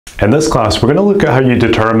In this class, we're going to look at how you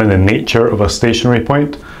determine the nature of a stationary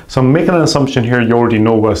point. So I'm making an assumption here you already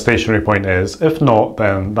know what a stationary point is. If not,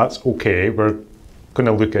 then that's okay. We're going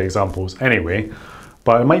to look at examples anyway.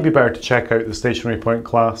 But it might be better to check out the stationary point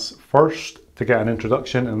class first to get an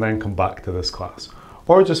introduction and then come back to this class.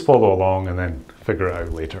 Or just follow along and then figure it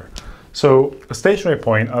out later. So a stationary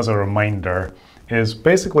point, as a reminder, is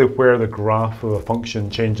basically where the graph of a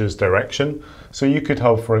function changes direction. So you could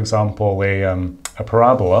have, for example, a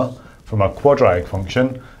parabola from a quadratic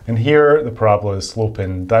function, and here the parabola is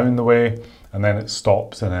sloping down the way, and then it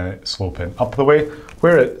stops, and then it's sloping up the way.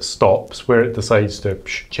 Where it stops, where it decides to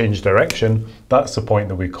change direction, that's the point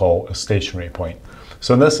that we call a stationary point.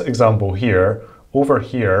 So in this example here, over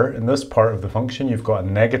here in this part of the function, you've got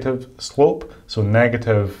a negative slope, so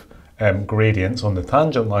negative gradients on the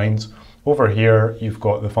tangent lines. Over here, you've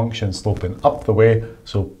got the function sloping up the way,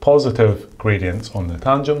 so positive gradients on the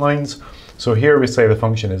tangent lines. So here we say the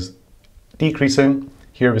function is decreasing,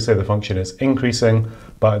 here we say the function is increasing,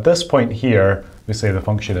 but at this point here, we say the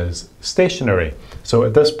function is stationary. So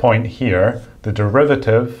at this point here, the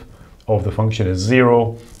derivative of the function is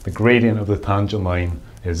 0, the gradient of the tangent line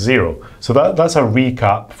is 0. So that's a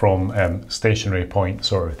recap from stationary point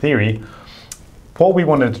sort of theory. What we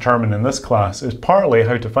want to determine in this class is partly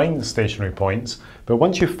how to find the stationary points, but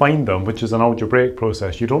once you find them, which is an algebraic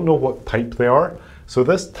process, you don't know what type they are. So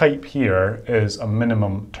this type here is a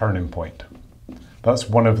minimum turning point. That's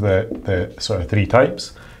one of the sort of three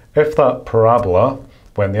types. If that parabola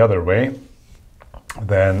went the other way,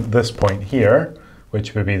 then this point here,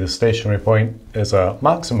 which would be the stationary point, is a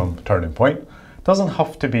maximum turning point. It doesn't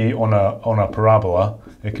have to be on a parabola.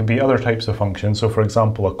 It can be other types of functions. So for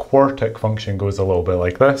example, a quartic function goes a little bit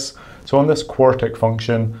like this. So on this quartic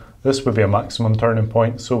function, this would be a maximum turning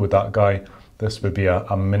point. So with that guy, this would be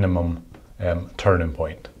a minimum turning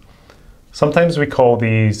point. Sometimes we call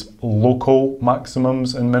these local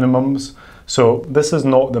maximums and minimums. So this is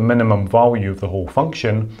not the minimum value of the whole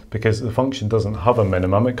function because the function doesn't have a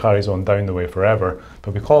minimum. It carries on down the way forever,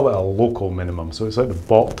 but we call it a local minimum. So it's like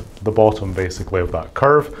the bottom basically of that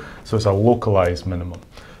curve. So it's a localized minimum.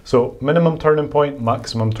 So minimum turning point,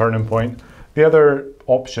 maximum turning point. The other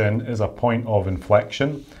option is a point of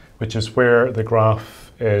inflection, which is where the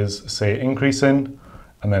graph is, say, increasing,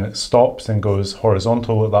 and then it stops and goes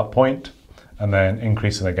horizontal at that point, and then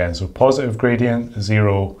increasing again. So positive gradient,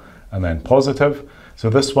 0, and then positive. So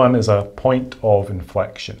this one is a point of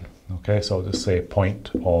inflection. Okay, so I'll just say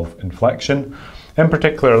point of inflection. In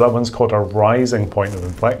particular, that one's called a rising point of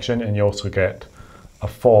inflection, and you also get a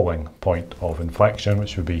falling point of inflection,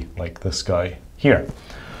 which would be like this guy here.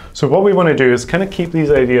 So what we want to do is kind of keep these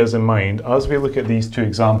ideas in mind as we look at these two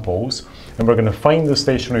examples, and we're going to find the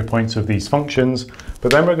stationary points of these functions,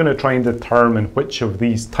 but then we're going to try and determine which of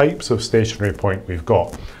these types of stationary point we've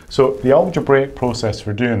got. So the algebraic process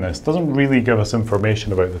for doing this doesn't really give us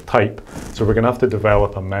information about the type, so we're going to have to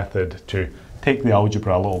develop a method to take the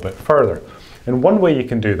algebra a little bit further. And one way you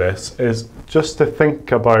can do this is just to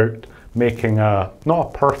think about making not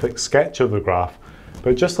a perfect sketch of the graph,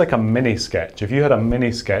 but just like a mini sketch. If you had a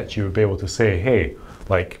mini sketch, you would be able to say, hey,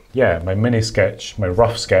 like, yeah, my mini sketch, my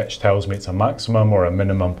rough sketch tells me it's a maximum or a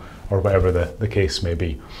minimum or whatever the case may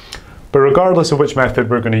be. But regardless of which method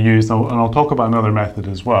we're going to use, and I'll talk about another method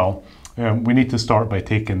as well, we need to start by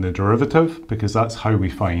taking the derivative because that's how we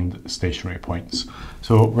find stationary points.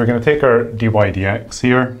 So we're going to take our dy dx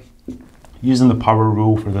here. Using the power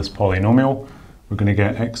rule for this polynomial, we're going to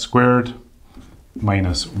get x squared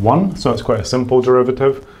minus 1. So it's quite a simple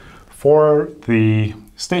derivative. For the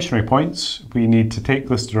stationary points, we need to take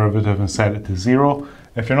this derivative and set it to 0.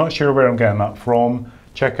 If you're not sure where I'm getting that from,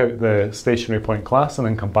 check out the stationary point class and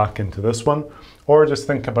then come back into this one. Or just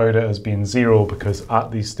think about it as being 0 because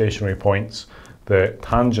at these stationary points, the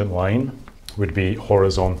tangent line would be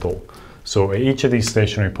horizontal. So at each of these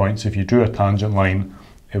stationary points, if you drew a tangent line,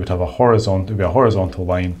 it would have a horizontal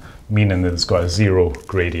line, meaning that it's got a 0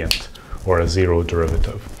 gradient or a 0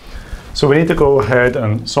 derivative. So we need to go ahead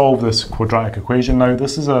and solve this quadratic equation now.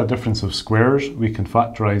 This is a difference of squares. We can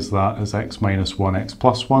factorize that as x minus 1, x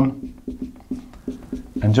plus 1.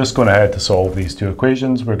 And just going ahead to solve these two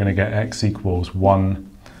equations, we're going to get x equals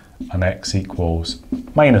 1 and x equals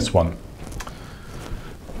minus 1.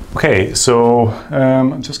 Okay, so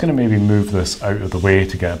I'm just going to maybe move this out of the way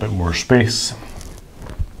to get a bit more space.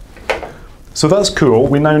 So that's cool.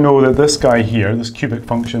 We now know that this guy here, this cubic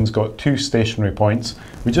function's got two stationary points.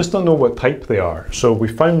 We just don't know what type they are. So we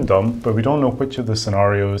found them, but we don't know which of the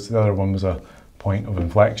scenarios, the other one was a point of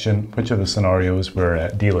inflection, which of the scenarios we're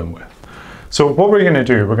dealing with. So what we're going to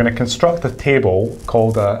do, we're going to construct a table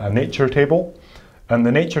called a nature table. And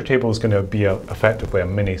the nature table is going to be effectively a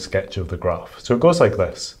mini sketch of the graph. So it goes like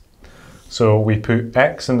this. So we put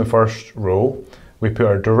x in the first row, we put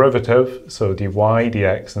our derivative, so dy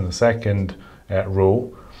dx in the second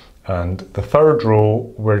row, and the third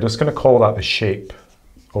row, we're just going to call that the shape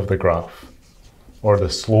of the graph, or the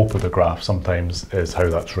slope of the graph sometimes is how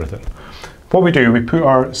that's written. What we do, we put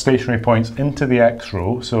our stationary points into the x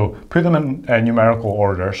row, so put them in numerical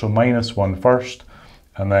order, so -1 first,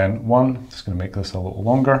 and then 1, just going to make this a little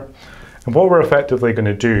longer. And what we're effectively going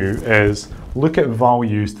to do is look at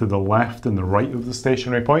values to the left and the right of the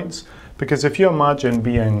stationary points, because if you imagine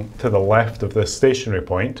being to the left of this stationary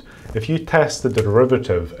point, if you test the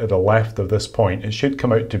derivative at the left of this point, it should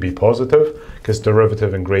come out to be positive, because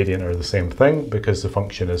derivative and gradient are the same thing, because the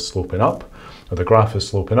function is sloping up, or the graph is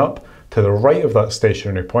sloping up. To the right of that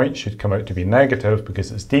stationary point should come out to be negative,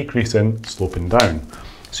 because it's decreasing, sloping down.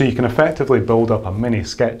 So you can effectively build up a mini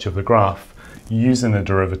sketch of the graph using the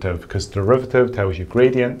derivative, because derivative tells you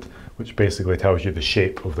gradient, which basically tells you the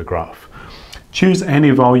shape of the graph. Choose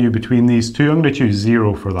any value between these two. I'm going to choose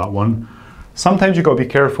 0 for that one. Sometimes you've got to be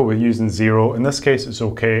careful with using 0. In this case, it's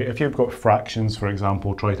okay. If you've got fractions, for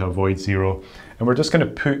example, try to avoid 0. And we're just going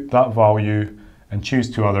to put that value and choose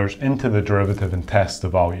two others into the derivative and test the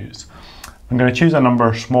values. I'm going to choose a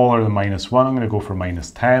number smaller than -1. I'm going to go for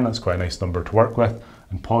 -10. That's quite a nice number to work with.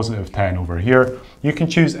 And +10 over here. You can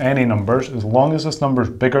choose any numbers as long as this number is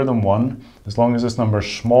bigger than 1, as long as this number is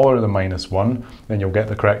smaller than -1, then you'll get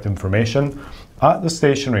the correct information. At the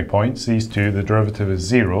stationary points, these two, the derivative is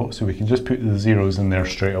 0, so we can just put the zeros in there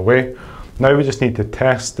straight away. Now we just need to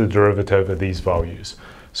test the derivative of these values.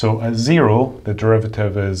 So at 0, the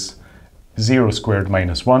derivative is 0 squared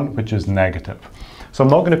 -1, which is negative. So I'm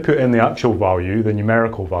not going to put in the actual value, the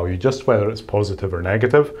numerical value, just whether it's positive or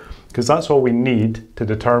negative, because that's all we need to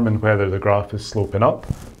determine whether the graph is sloping up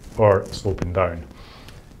or sloping down.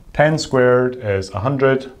 10 squared is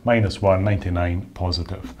 100, -1, 99,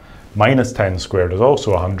 positive. -10 squared is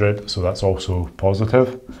also 100, so that's also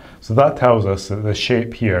positive. So that tells us that the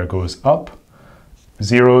shape here goes up,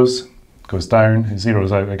 zeros, goes down,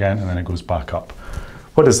 zeros out again, and then it goes back up.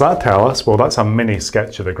 What does that tell us? Well, that's a mini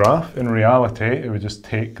sketch of the graph. In reality, it would just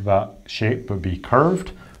take that shape but be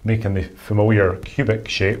curved, making the familiar cubic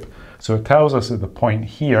shape. So it tells us that the point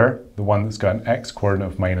here, the one that's got an x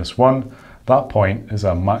coordinate of -1, that point is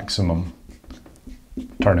a maximum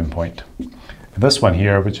turning point. This one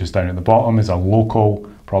here, which is down at the bottom, is a local,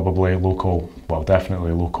 probably local, well,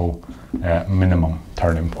 definitely local minimum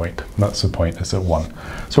turning point. That's the point, it's at 1.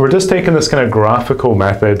 So we're just taking this kind of graphical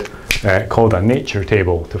method called a nature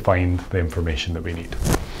table to find the information that we need.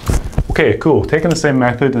 Okay, cool. Taking the same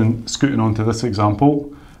method and scooting onto this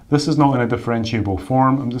example. This is not in a differentiable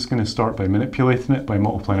form. I'm just going to start by manipulating it by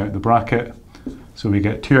multiplying out the bracket. So we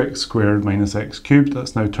get 2x squared minus x cubed.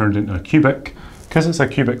 That's now turned into a cubic. Because it's a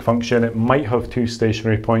cubic function, it might have two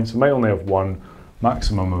stationary points. It might only have one,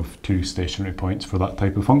 maximum of 2 stationary points for that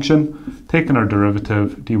type of function. Taking our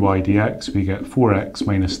derivative, dy dx, we get 4x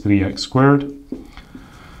minus 3x squared.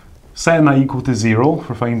 Setting that equal to 0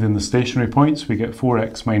 for finding the stationary points, we get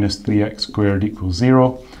 4x minus 3x squared equals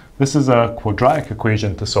 0. This is a quadratic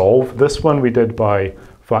equation to solve. This one we did by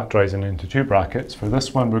factorising into 2 brackets. For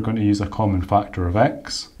this one, we're going to use a common factor of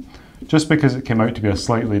x. Just because it came out to be a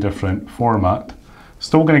slightly different format.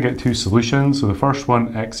 Still going to get 2 solutions. So the first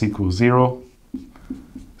one, x equals 0.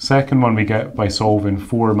 Second one we get by solving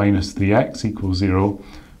 4 minus 3x equals 0,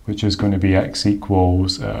 which is going to be x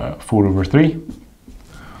equals 4 over 3.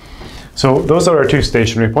 So those are our 2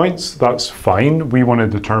 stationary points. That's fine. We want to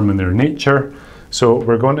determine their nature. So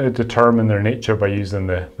we're going to determine their nature by using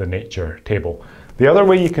the nature table. The other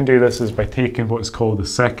way you can do this is by taking what's called the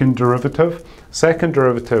second derivative. Second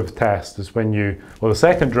derivative test is when you, well, the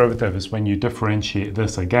second derivative is when you differentiate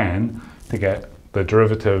this again to get the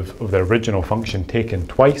derivative of the original function taken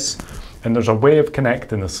twice. And there's a way of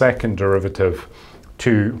connecting the second derivative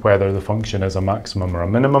to whether the function is a maximum or a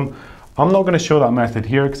minimum. I'm not going to show that method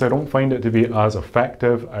here because I don't find it to be as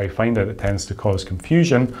effective. I find that it tends to cause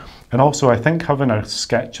confusion. And also I think having a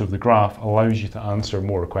sketch of the graph allows you to answer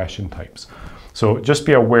more question types. So just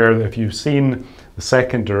be aware that if you've seen the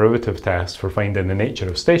second derivative test for finding the nature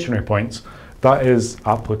of stationary points, that is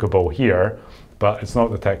applicable here, but it's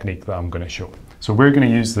not the technique that I'm going to show. So we're going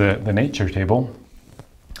to use the nature table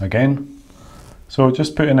again. So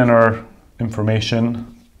just putting in our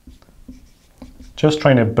information, just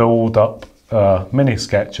trying to build up a mini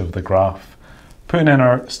sketch of the graph. Putting in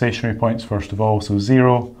our stationary points first of all, so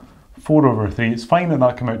 0, 4 over 3. It's fine that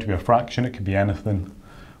that came out to be a fraction, it could be anything.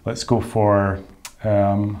 Let's go for,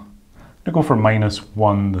 I'm going to go for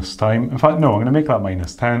 -1 this time. In fact, no, I'm going to make that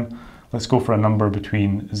 -10. Let's go for a number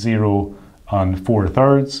between 0 and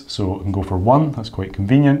 4/3. So I can go for 1, that's quite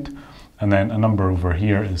convenient. And then a number over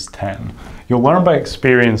here is 10. You'll learn by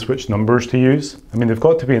experience which numbers to use. I mean, they've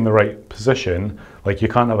got to be in the right position. Like, you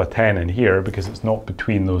can't have a 10 in here because it's not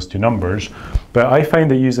between those two numbers. But I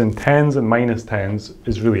find that using tens and minus tens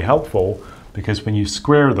is really helpful, because when you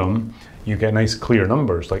square them, you get nice clear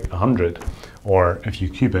numbers like 100, or if you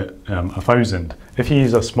cube it, 1,000. If you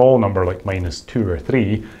use a small number like -2 or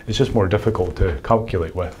 3, it's just more difficult to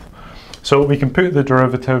calculate with. So we can put the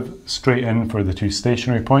derivative straight in for the two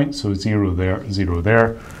stationary points, so 0 there, 0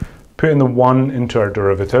 there. Putting the 1 into our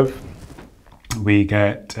derivative, we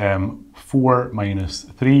get 4 minus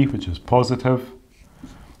 3, which is positive.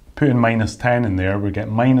 Putting minus 10 in there, we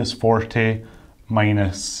get minus 40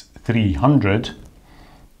 minus 300,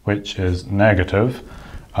 which is negative.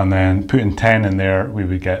 And then putting 10 in there, we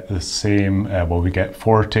would get the same, well, we get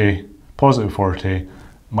 40, positive 40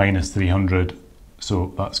 minus 300,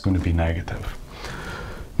 so that's going to be negative.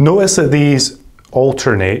 Notice that these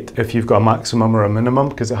alternate if you've got a maximum or a minimum,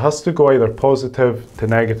 because it has to go either positive to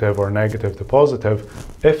negative or negative to positive.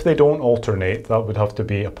 If they don't alternate, that would have to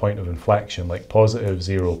be a point of inflection, like positive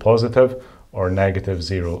 0 positive or negative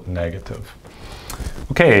 0 negative.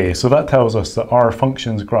 Okay, so that tells us that our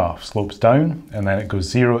function's graph slopes down, and then it goes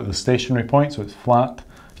 0 at the stationary point, so it's flat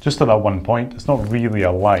just at that one point. It's not really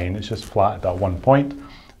a line, it's just flat at that one point.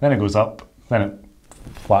 Then it goes up, then it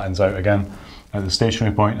flattens out again at the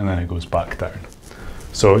stationary point, and then it goes back down.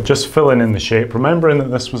 So just filling in the shape, remembering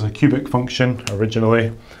that this was a cubic function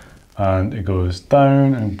originally, and it goes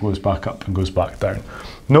down and goes back up and goes back down.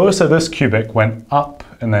 Notice that this cubic went up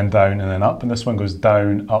and then down and then up, and this one goes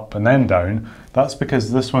down, up and then down. That's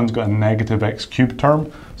because this one's got a negative x cubed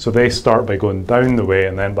term, so they start by going down the way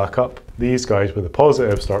and then back up. These guys with the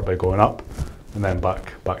positive start by going up and then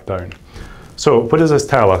back down. So what does this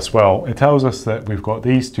tell us? Well, it tells us that we've got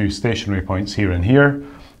these two stationary points here and here,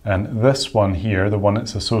 and this one here, the one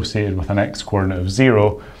that's associated with an x coordinate of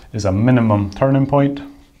 0, is a minimum turning point.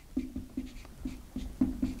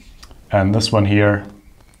 And this one here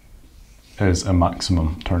is a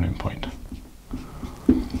maximum turning point.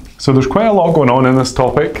 So there's quite a lot going on in this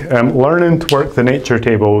topic. Learning to work the nature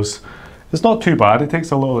tables is not too bad. It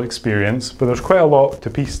takes a little experience, but there's quite a lot to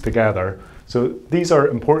piece together. So these are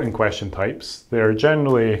important question types. They're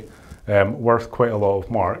generally worth quite a lot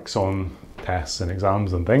of marks on tests and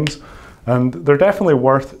exams and things. And they're definitely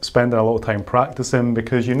worth spending a lot of time practicing,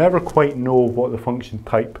 because you never quite know what the function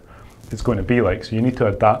type is going to be like. So you need to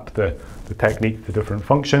adapt the technique to different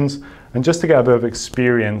functions, and just to get a bit of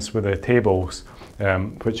experience with the tables,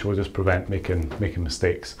 which will just prevent making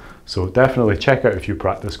mistakes. So definitely check out a few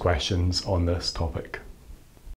practice questions on this topic.